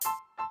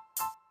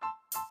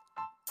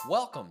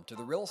Welcome to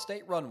the Real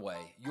Estate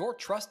Runway, your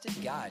trusted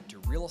guide to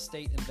real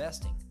estate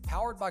investing.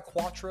 Powered by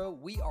Quattro,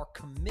 we are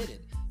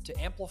committed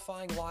to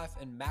amplifying life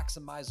and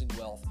maximizing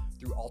wealth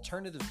through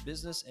alternative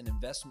business and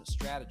investment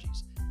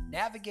strategies.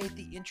 Navigate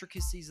the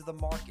intricacies of the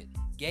market,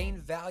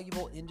 gain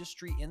valuable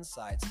industry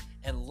insights,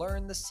 and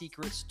learn the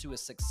secrets to a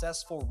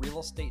successful real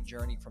estate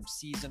journey from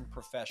seasoned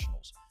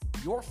professionals.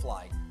 Your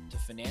flight to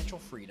financial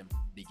freedom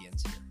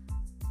begins here.